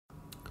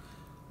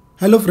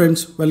Hello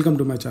friends, welcome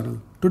to my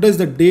channel. Today is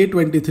the day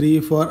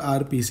 23 for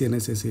our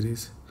PCNSA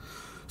series.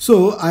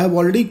 So I have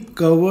already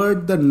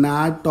covered the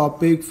NAT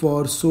topic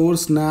for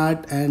source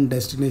NAT and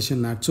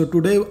destination NAT. So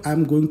today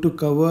I'm going to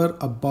cover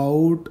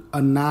about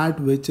a NAT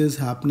which is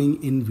happening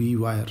in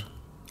vWire.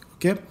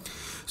 Okay.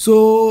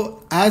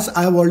 So as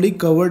I have already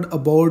covered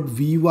about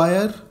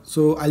vWire,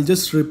 so I'll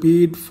just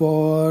repeat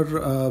for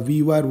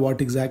vWire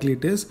what exactly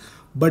it is.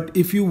 But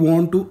if you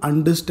want to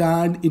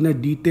understand in a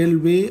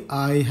detailed way,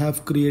 I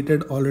have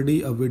created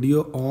already a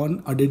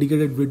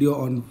dedicated video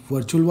on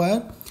virtual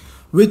wire,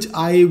 which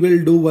I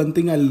will do one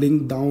thing. I'll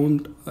link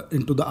down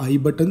into the I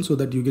button so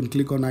that you can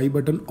click on I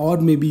button, or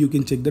maybe you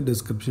can check the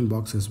description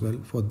box as well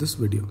for this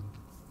video.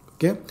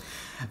 Okay.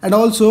 And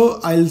also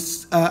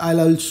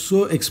I'll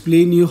also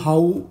explain you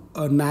how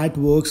NAT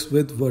works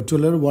with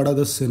virtual wire. What are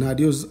the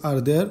scenarios are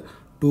there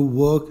to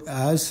work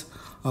as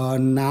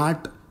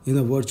NAT in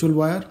a virtual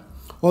wire.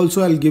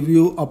 Also, I'll give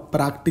you a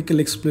practical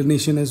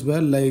explanation as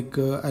well, like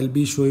I'll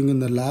be showing in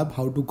the lab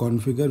how to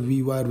configure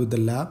vWire with the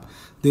lab.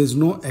 There's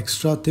no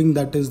extra thing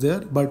that is there,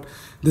 but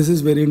this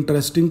is very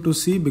interesting to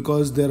see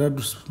because there are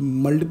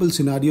multiple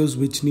scenarios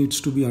which needs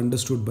to be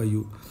understood by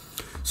you.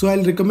 So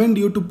I'll recommend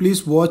you to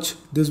please watch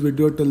this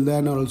video till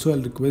then. Also,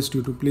 I'll request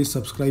you to please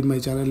subscribe my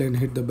channel and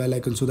hit the bell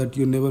icon so that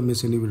you never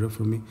miss any video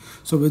from me.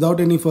 So without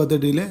any further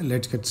delay,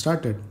 let's get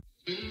started.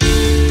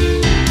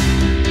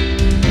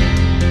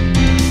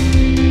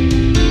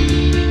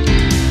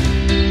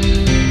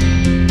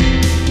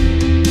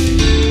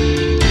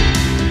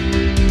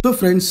 So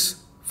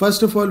friends,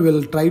 first of all,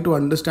 we'll try to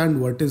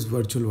understand what is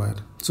virtual wire.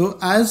 So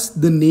as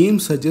the name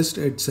suggests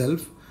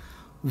itself,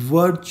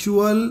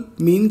 virtual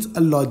means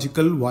a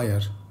logical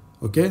wire.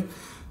 Okay.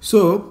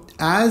 So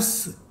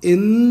as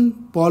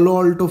in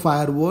Palo Alto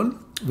firewall,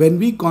 when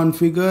we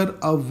configure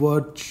a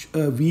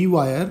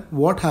vWire,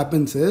 what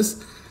happens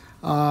is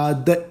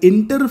the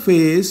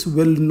interface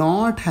will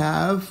not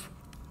have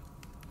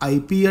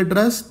IP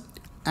address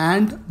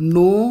and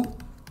no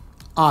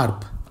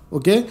ARP.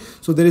 Okay,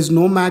 so there is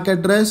no MAC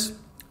address,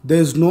 there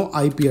is no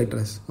IP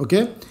address.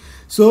 Okay,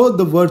 so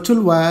the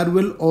virtual wire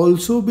will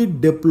also be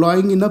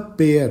deploying in a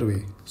pair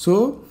way.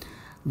 So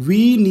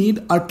we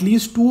need at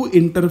least two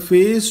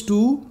interfaces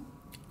to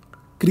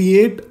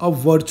create a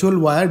virtual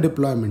wire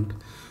deployment.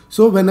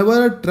 So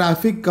whenever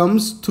traffic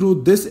comes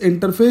through this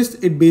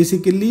interface, it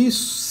basically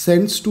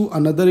sends to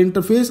another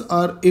interface,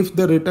 or if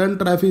the return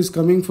traffic is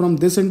coming from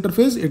this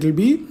interface, it will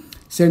be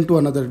sent to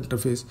another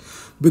interface.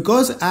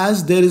 Because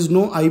as there is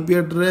no IP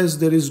address,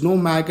 there is no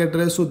MAC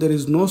address, so there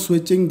is no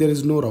switching, there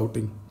is no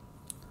routing.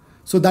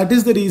 So that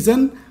is the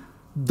reason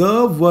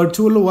the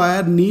virtual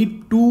wire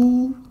need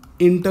to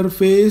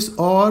interface,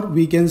 or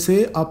we can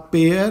say a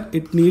pair,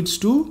 it needs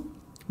to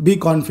be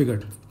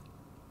configured.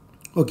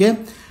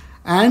 Okay,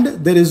 and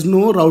there is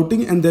no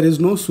routing and there is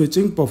no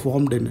switching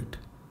performed in it.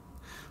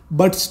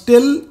 But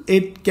still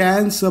it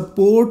can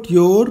support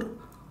your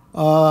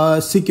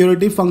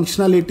security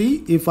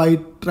functionality. If I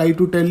try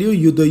to tell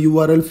you the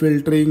URL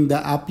filtering,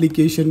 the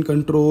application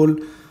control,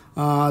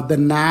 the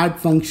NAT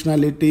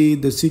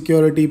functionality, the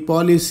security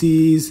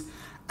policies,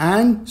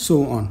 and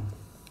so on.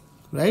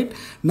 Right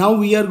now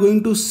we are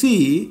going to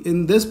see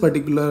in this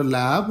particular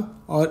lab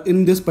or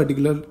in this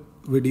particular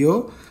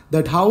video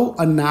that how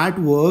a NAT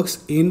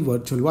works in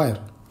virtual wire.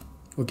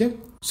 Okay.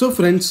 So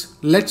friends,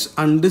 let's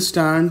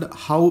understand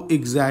how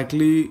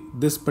exactly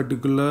this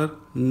particular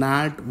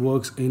NAT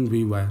works in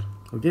vWire.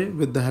 Okay,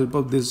 with the help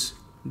of this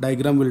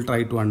diagram, we'll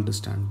try to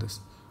understand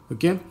this.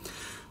 Okay,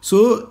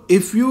 so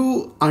if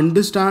you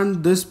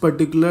understand this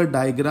particular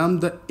diagram,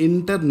 the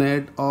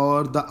internet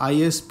or the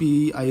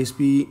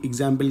ISP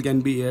example can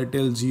be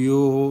Airtel,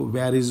 Jio,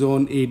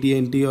 Verizon,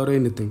 AT&T or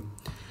anything.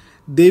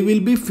 They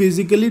will be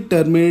physically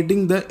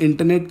terminating the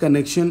internet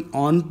connection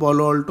on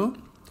Palo Alto,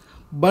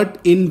 but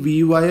in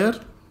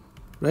vWire,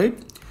 right,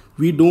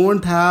 we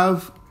don't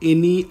have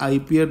any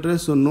IP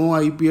address, so no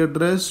IP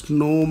address,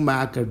 no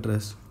MAC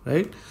address,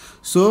 right?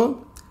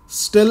 So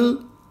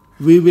still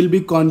we will be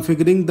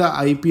configuring the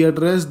IP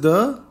address,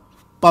 the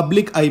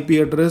public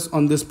IP address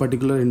on this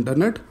particular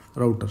internet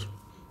router,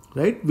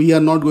 right? We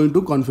are not going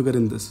to configure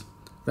in this,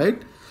 right?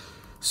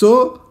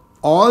 So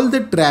all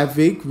the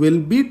traffic will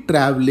be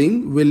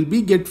traveling, will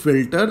be get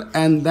filtered,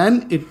 and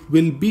then it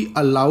will be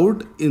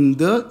allowed in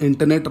the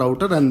internet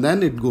router, and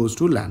then it goes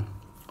to LAN,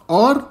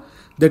 or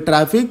the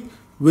traffic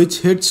which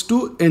hits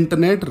to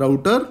internet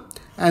router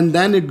and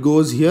then it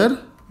goes here,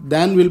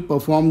 then will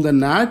perform the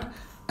NAT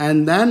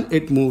and then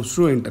it moves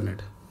through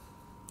internet,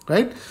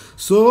 right?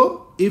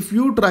 So if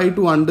you try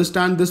to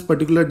understand this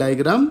particular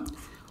diagram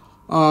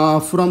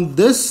from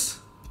this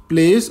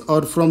place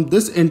or from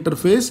this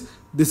interface,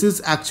 this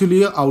is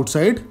actually an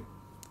outside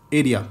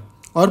area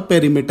or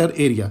perimeter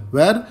area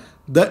where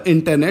the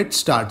internet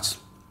starts.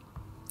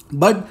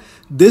 But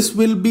this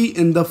will be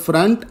in the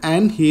front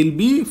and he'll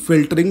be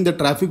filtering the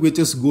traffic which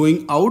is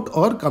going out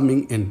or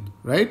coming in,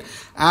 right?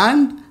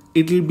 And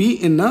it will be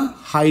in a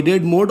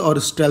hidden mode or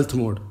stealth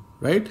mode,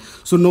 right?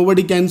 So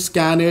nobody can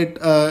scan it.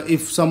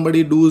 If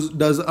somebody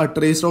does a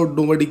trace route,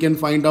 nobody can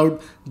find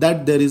out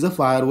that there is a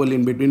firewall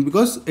in between,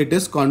 because it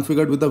is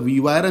configured with a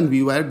vWire, and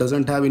vWire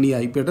doesn't have any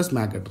IP address,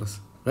 MAC address,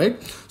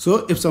 right?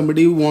 So if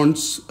somebody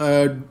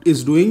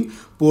is doing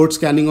port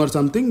scanning or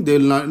something, they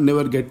will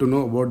never get to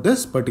know about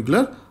this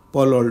particular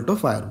Palo Alto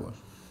firewall,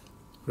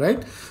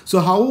 right?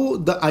 So how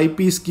the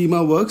IP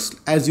schema works,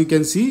 as you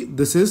can see,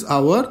 this is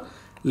our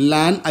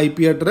LAN IP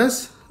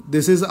address,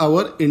 this is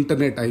our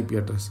internet IP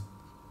address.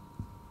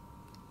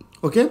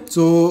 Okay,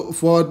 so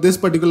for this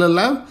particular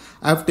lab,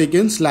 I have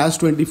taken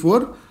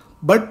 /24,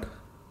 but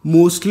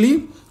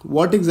mostly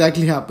what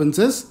exactly happens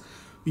is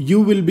you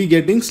will be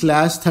getting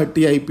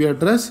 /30 IP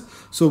address.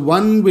 So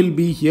one will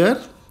be here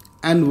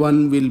and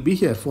one will be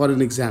here, for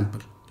an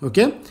example.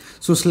 Okay,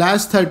 so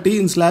 /30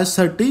 in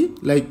 /30,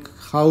 like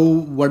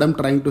what I'm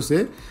trying to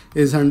say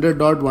is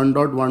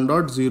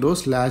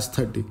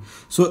 100.1.1.0/30.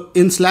 So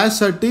in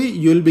 /30,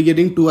 you will be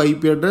getting two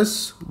IP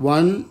address,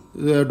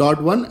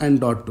 1.1 and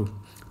 .2.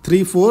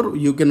 3, 4,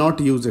 you cannot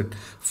use it.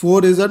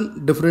 4 is a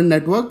different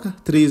network,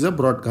 3 is a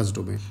broadcast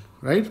domain,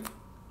 right?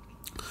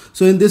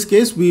 So in this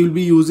case, we will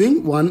be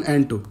using 1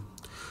 and 2.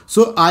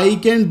 So I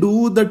can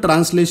do the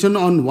translation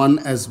on 1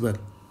 as well.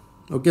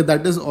 Okay,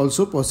 that is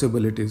also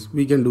possibilities.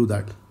 We can do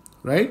that,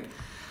 right?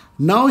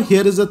 Now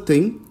here is a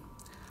thing.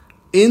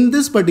 In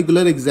this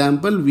particular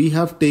example, we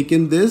have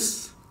taken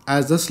this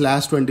as a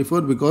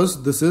 /24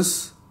 because this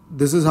is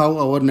how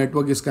our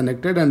network is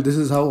connected, and this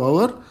is how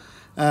our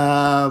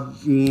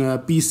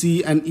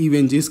PC and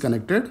EVNG is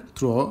connected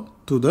to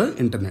the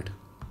internet,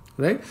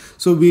 right?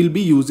 So we'll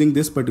be using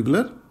this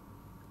particular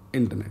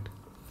internet.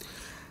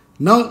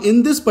 Now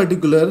in this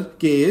particular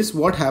case,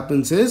 what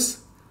happens is,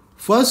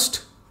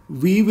 first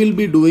we will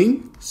be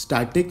doing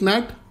static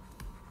NAT,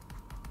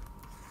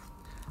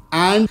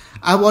 and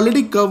I've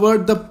already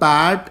covered the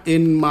PAT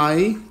in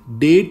my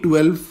day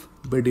 12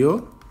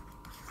 video.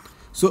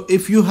 So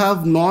if you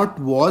have not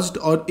watched,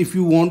 or if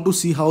you want to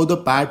see how the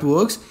PAT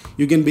works,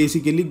 you can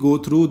basically go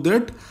through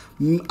that.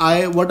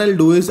 What I'll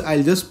do is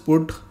I'll just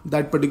put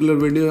that particular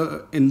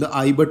video in the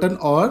I button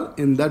or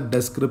in the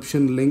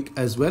description link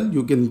as well.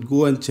 You can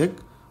go and check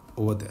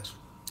over there.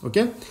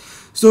 Okay.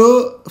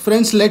 So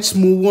friends, let's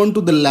move on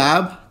to the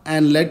lab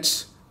and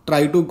let's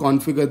try to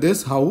configure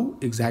this, how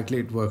exactly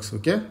it works.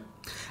 Okay.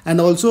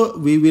 And also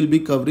we will be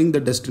covering the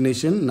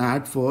destination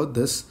NAT for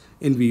this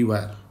in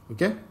vWire.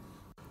 Okay.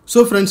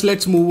 So friends,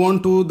 let's move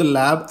on to the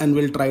lab and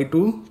we'll try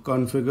to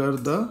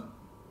configure the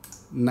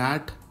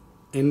NAT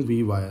in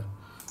vWire.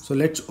 So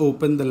let's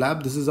open the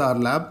lab. This is our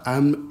lab.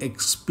 I'm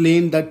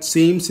explained that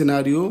same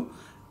scenario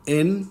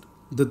in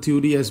the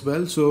theory as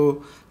well.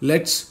 So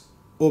let's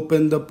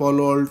open the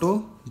Palo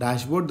Alto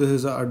dashboard. This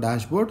is our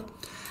dashboard.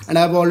 And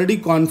I've already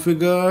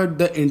configured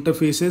the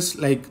interfaces,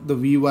 like the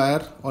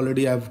vWire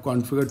already I've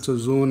configured. So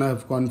zone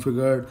I've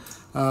configured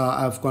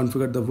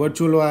the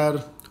virtual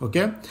wire.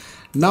 Okay.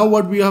 Now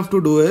what we have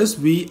to do is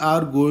we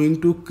are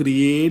going to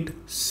create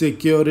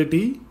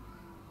security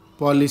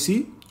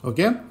policy.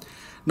 Okay.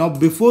 Now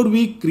before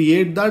we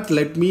create that,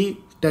 let me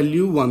tell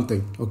you one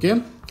thing.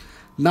 Okay.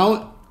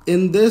 Now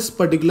in this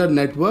particular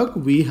network,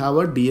 we have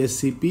a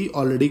DHCP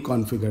already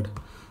configured.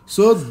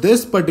 So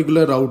this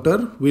particular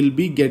router will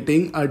be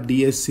getting a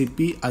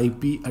DHCP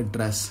IP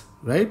address,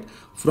 right,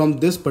 from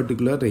this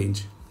particular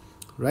range,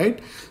 right?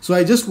 So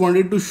I just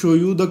wanted to show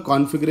you the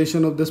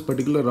configuration of this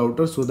particular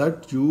router so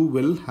that you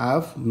will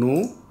have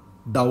no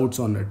doubts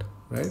on it,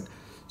 right?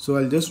 So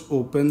I'll just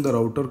open the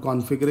router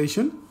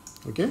configuration.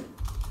 Okay.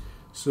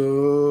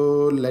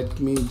 So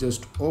let me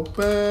just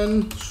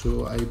open,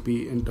 show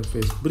IP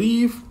interface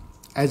brief.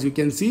 As you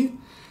can see,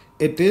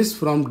 it is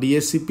from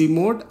DHCP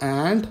mode,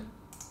 and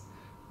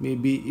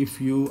maybe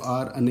if you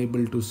are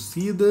unable to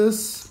see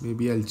this,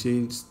 maybe I'll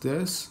change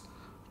this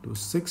to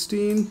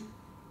 16.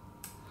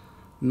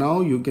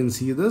 Now you can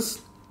see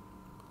this.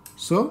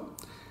 So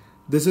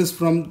this is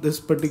from this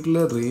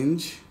particular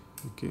range.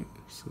 Okay,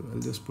 so I'll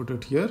just put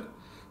it here.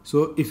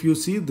 So if you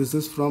see, this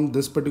is from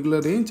this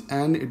particular range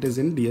and it is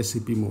in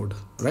DHCP mode,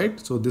 right?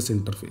 So this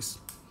interface.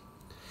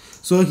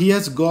 So he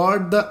has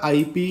got the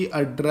IP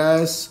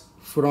address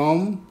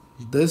from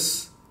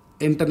this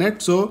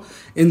internet. So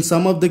in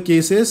some of the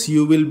cases,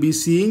 you will be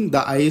seeing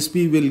the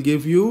ISP will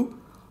give you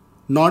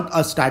not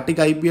a static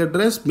IP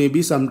address.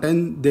 Maybe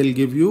sometime they'll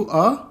give you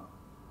a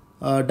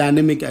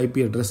dynamic IP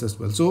address as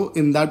well. So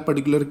in that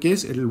particular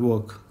case, it will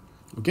work.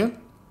 Okay.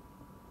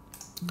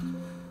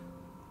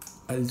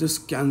 I'll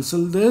just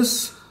cancel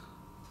this.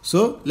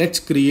 So let's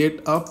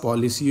create a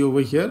policy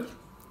over here,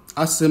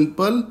 a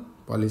simple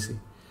policy.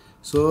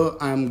 So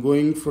I'm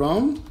going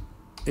from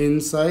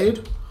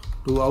inside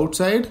to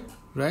outside,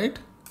 right?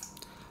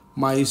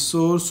 My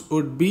source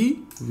would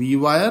be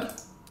vWire,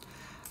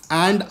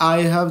 and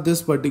I have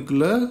this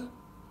particular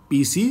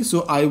PC.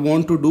 So I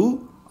want to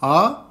do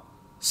a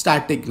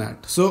static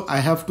NAT. So I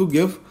have to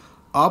give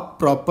a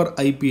proper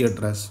IP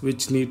address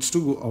which needs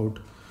to go out.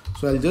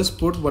 So I'll just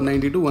put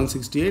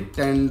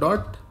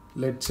 192.168.10.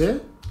 Let's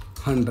say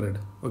 100.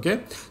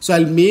 Okay. So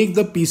I'll make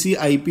the PC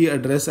IP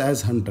address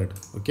as 100.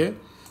 Okay.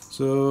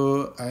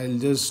 So I'll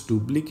just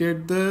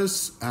duplicate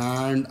this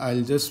and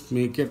I'll just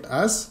make it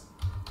as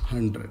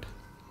 100.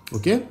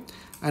 Okay,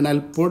 and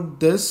I'll put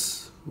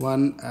this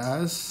one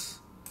as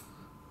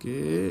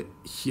okay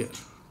here.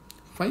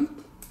 Fine.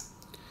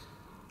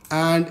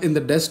 And in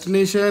the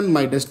destination,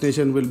 my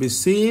destination will be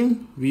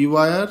same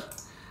vwire.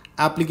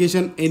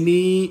 Application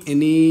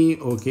any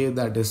okay,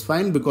 that is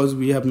fine because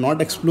we have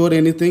not explored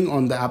anything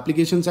on the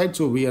application side,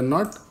 so we are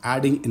not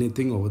adding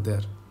anything over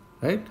there,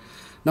 right?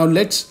 Now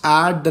let's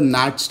add the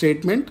NAT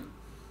statement.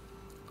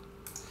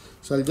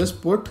 So I'll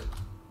just put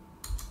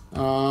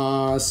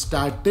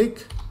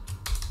static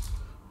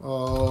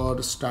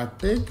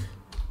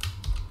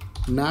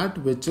NAT,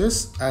 which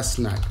is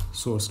SNAT,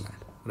 source NAT,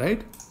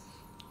 right?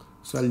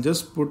 So I'll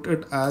just put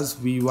it as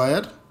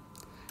vwire.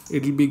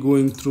 It will be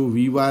going through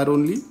vwire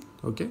only.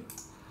 Okay,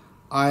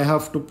 I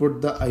have to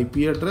put the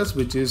IP address,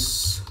 which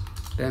is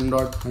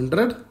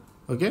 10.100.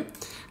 Okay,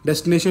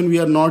 destination we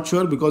are not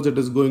sure because it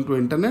is going to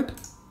internet.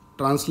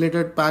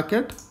 Translated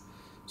packet,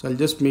 so I'll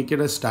just make it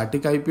a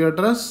static IP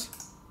address,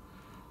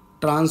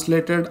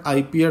 translated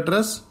IP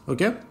address.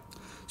 Okay,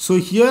 so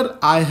here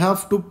I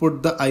have to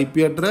put the IP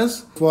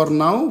address. For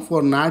now,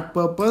 for NAT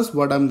purpose,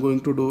 what I'm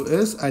going to do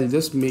is I'll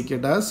just make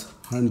it as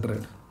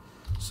 100.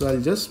 So I'll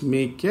just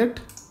make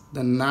it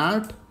the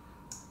NAT.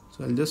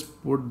 So I'll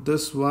just put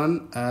this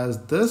one as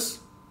this.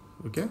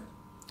 Okay,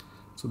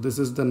 so this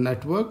is the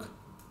network,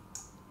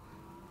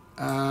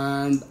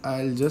 and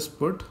I'll just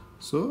put,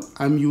 so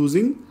I'm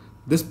using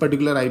this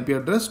particular IP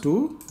address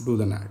to do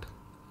the NAT.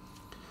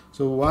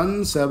 So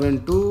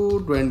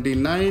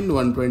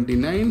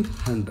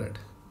 172.29.129.100,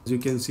 as you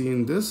can see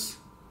in this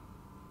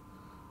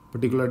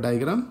particular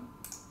diagram.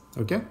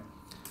 Okay,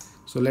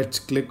 so let's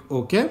click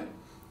OK,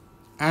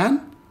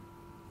 and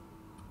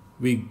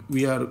we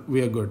are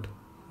good,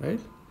 right?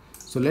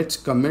 So let's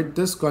commit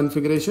this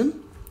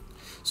configuration.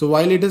 So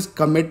while it is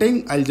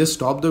committing, I'll just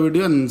stop the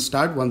video and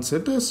start once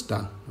it is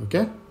done.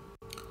 Okay.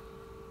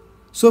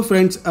 So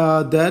friends,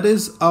 there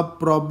is a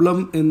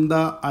problem in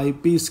the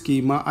IP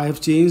schema. I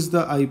have changed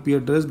the IP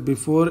address.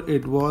 Before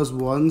it was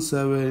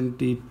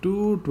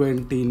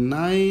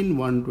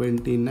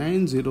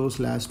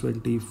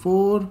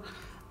 172.29.129.0/24,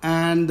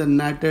 and the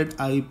NATed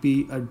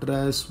IP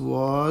address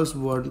was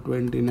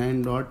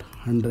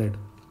 129.100,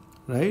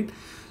 right?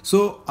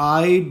 So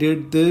I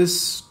did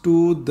this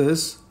to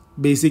this.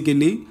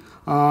 Basically,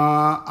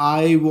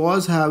 I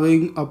was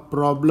having a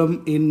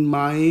problem in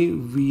my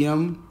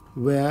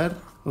VMware.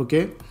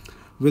 Okay,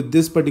 with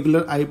this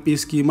particular IP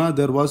schema,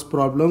 there was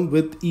problem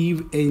with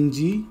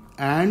EVE-NG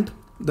and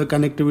the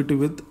connectivity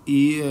with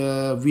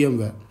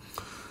VMware.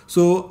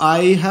 So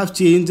I have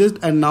changed it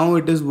and now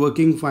it is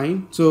working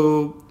fine.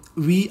 So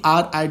we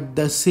are at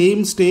the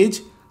same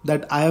stage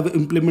that I have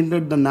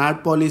implemented the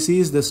NAT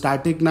policies, the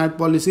static NAT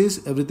policies,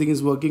 everything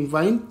is working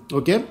fine.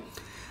 Okay,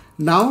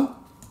 now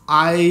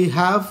I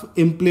have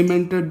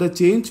implemented the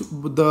change,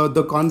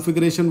 the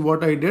configuration.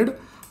 What I did,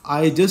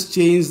 I just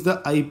changed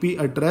the IP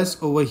address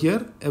over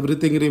here.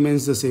 Everything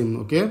remains the same.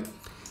 Okay,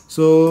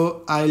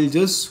 so I'll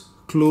just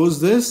close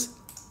this.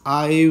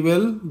 I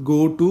will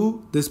go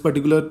to this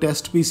particular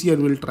test PC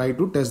and we'll try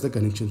to test the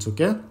connections.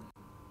 Okay,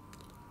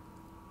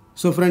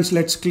 so friends,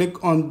 let's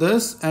click on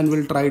this and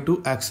we'll try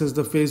to access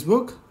the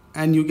Facebook,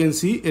 and you can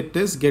see it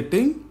is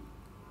getting,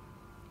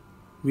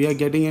 we are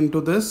getting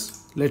into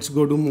this. Let's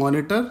go to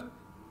monitor.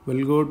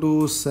 We'll go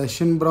to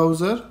session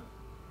browser,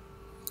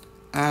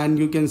 and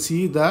you can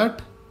see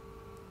that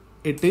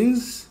it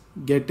is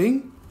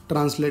getting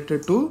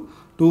translated to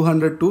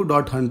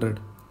 202.100.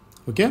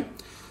 Okay,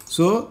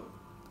 so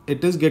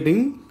it is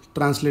getting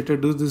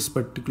translated to this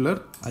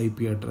particular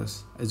IP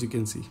address, as you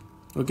can see.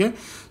 Okay,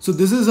 so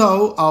this is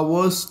how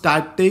our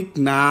static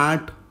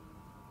NAT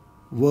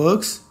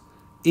works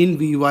in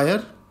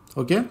vWire.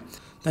 Okay,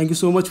 thank you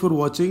so much for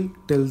watching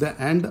till the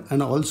end,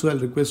 and also I'll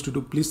request you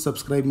to please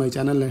subscribe my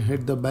channel and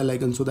hit the bell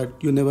icon so that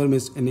you never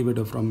miss any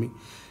video from me.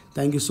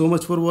 Thank you so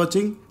much for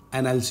watching,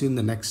 and I'll see you in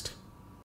the next.